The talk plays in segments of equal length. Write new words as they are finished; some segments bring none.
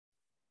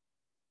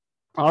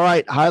All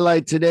right.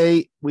 Highlight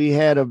today. We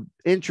had an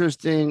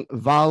interesting,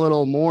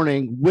 volatile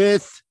morning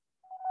with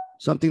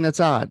something that's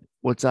odd.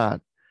 What's odd?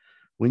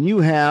 When you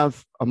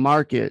have a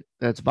market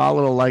that's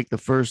volatile like the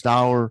first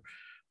hour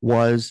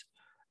was,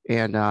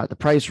 and the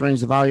price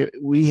range, the value,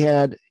 we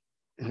had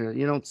here,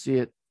 you don't see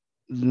it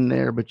in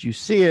there, but you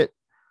see it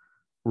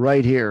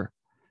right here.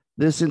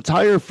 This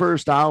entire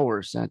first hour,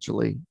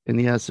 essentially, in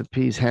the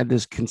S&Ps had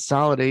this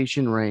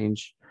consolidation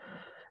range.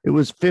 It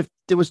was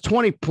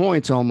 20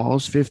 points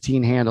almost,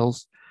 15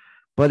 handles,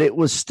 but it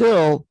was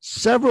still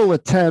several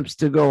attempts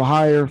to go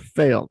higher,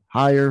 failed,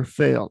 higher,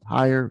 failed,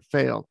 higher,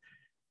 failed.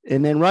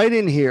 And then right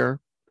in here,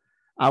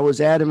 I was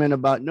adamant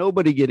about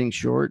nobody getting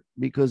short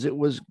because it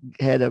was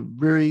had a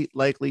very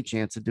likely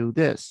chance to do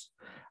this.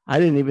 I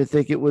didn't even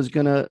think it was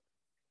going to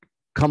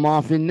come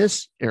off in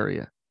this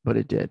area, but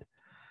it did.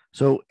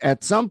 So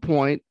at some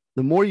point,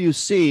 the more you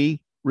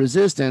see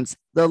resistance,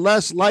 the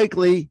less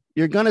likely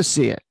you're going to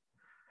see it.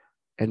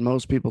 And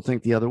most people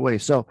think the other way.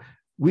 So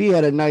we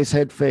had a nice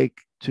head fake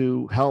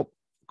to help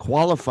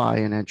qualify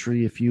an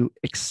entry if you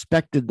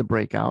expected the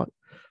breakout.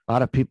 A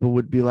lot of people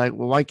would be like,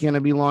 well, why can't I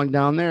be long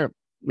down there?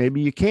 Maybe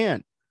you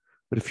can.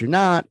 But if you're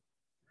not,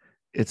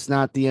 it's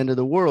not the end of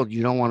the world.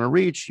 You don't want to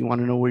reach. You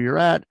want to know where you're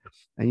at.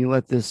 And you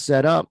let this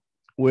set up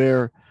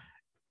where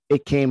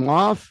it came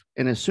off.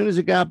 And as soon as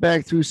it got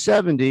back through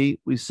 70,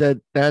 we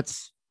said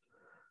that's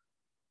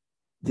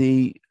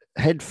the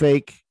head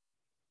fake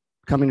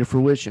coming to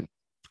fruition.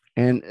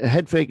 And a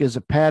head fake is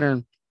a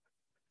pattern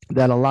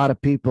that a lot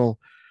of people,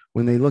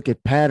 when they look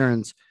at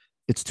patterns,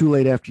 it's too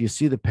late after you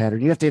see the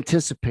pattern. You have to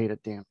anticipate a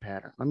damn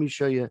pattern. Let me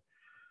show you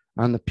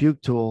on the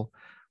Puke tool.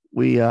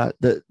 We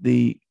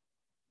the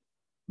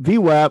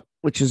VWAP,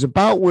 which is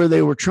about where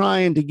they were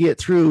trying to get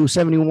through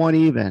 71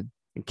 even,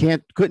 and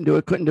couldn't do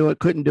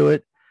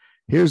it.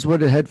 Here's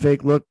what a head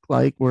fake looked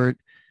like, where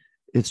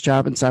it's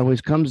chopping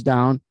sideways, comes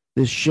down.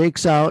 This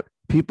shakes out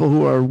people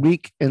who are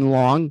weak and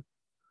long.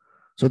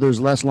 So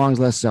there's less longs,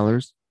 less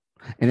sellers,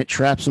 and it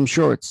traps some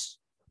shorts.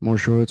 More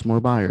shorts,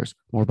 more buyers.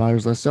 More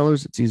buyers, less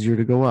sellers. It's easier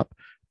to go up.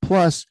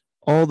 Plus,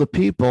 all the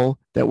people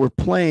that were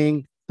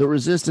playing the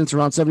resistance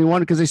around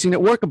 71 because they've seen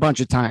it work a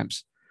bunch of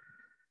times.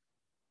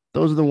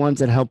 Those are the ones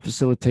that help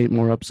facilitate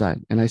more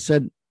upside. And I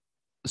said,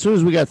 as soon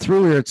as we got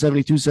through here at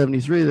 72,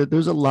 73, that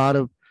there's a lot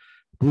of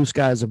blue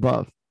skies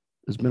above.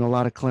 There's been a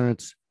lot of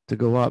clearance to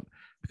go up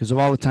because of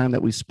all the time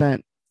that we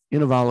spent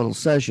in a volatile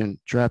session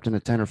trapped in a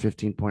 10 or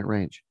 15 point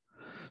range.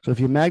 So if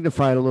you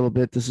magnify it a little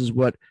bit, this is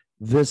what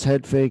this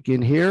head fake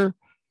in here.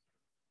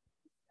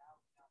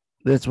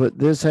 That's what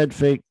this head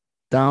fake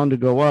down to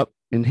go up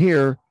in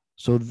here.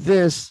 So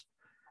this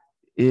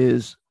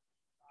is,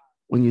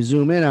 when you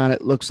zoom in on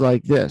it, looks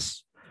like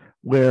this,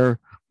 where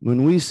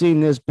when we seen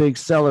this big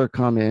seller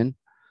come in,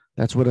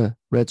 that's what a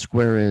red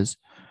square is,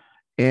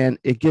 and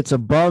it gets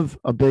above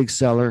a big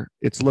seller,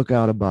 it's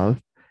lookout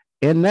above.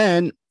 And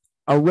then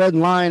a red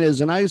line is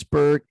an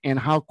iceberg, and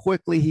how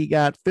quickly he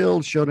got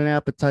filled showed an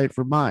appetite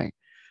for buying.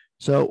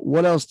 So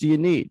what else do you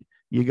need?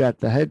 You got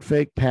the head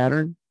fake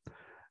pattern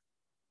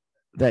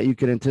that you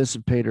can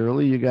anticipate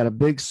early. You got a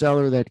big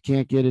seller that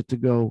can't get it to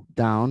go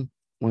down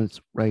when it's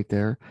right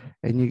there.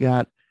 And you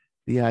got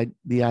the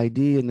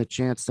ID and the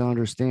chance to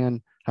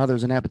understand how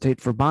there's an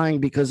appetite for buying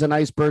because an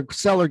iceberg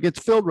seller gets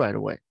filled right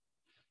away.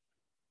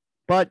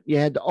 But you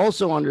had to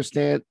also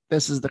understand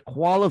this is the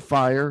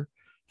qualifier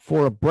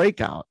for a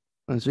breakout.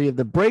 And so you have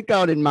the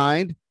breakout in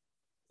mind,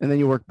 and then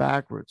you work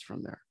backwards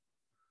from there.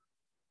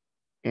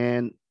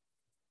 And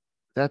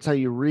that's how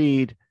you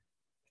read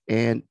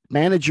and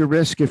manage your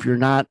risk if you're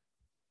not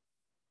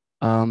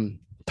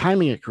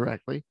timing it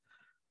correctly,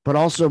 but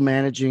also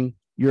managing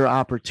your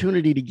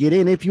opportunity to get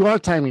in if you are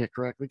timing it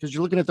correctly, because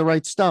you're looking at the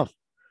right stuff.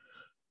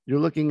 You're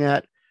looking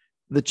at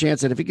the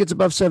chance that if it gets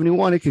above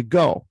 71, it could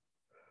go.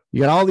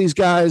 You got all these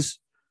guys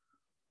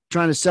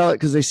trying to sell it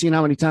because they've seen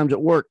how many times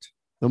it worked.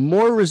 The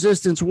more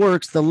resistance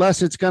works, the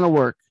less it's going to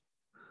work.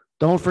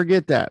 Don't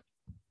forget that.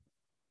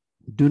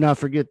 Do not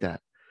forget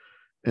that.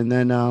 And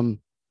then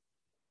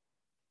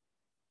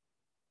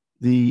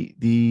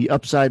the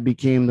upside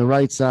became the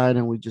right side,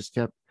 and we just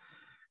kept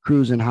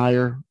cruising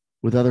higher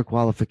with other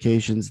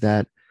qualifications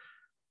that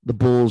the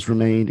bulls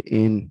remained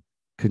in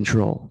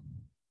control.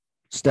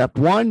 Step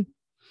one,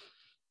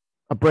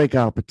 a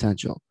breakout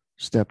potential.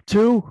 Step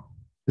two,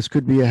 this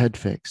could be a head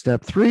fake.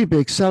 Step three,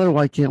 big seller.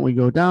 Why can't we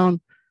go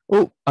down?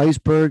 Oh,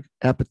 iceberg,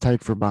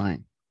 appetite for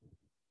buying.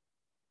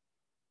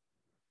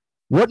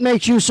 What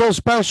makes you so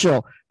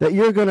special that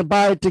you're going to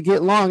buy it to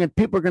get long and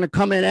people are going to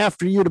come in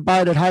after you to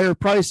buy it at higher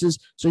prices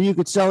so you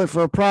could sell it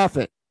for a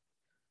profit?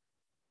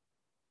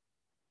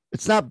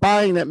 It's not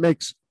buying that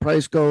makes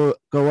price go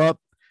up.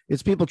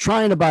 It's people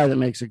trying to buy that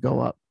makes it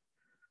go up.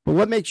 But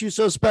what makes you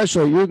so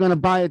special? You're going to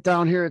buy it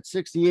down here at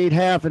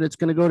 68.5 and it's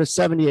going to go to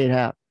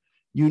 78.5.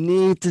 You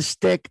need to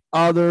stick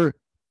other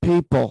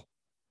people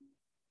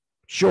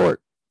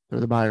short. They're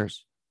the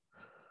buyers.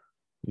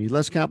 You need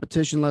less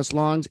competition, less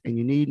longs, and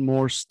you need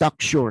more stuck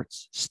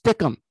shorts. Stick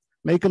them.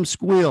 Make them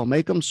squeal.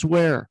 Make them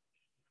swear.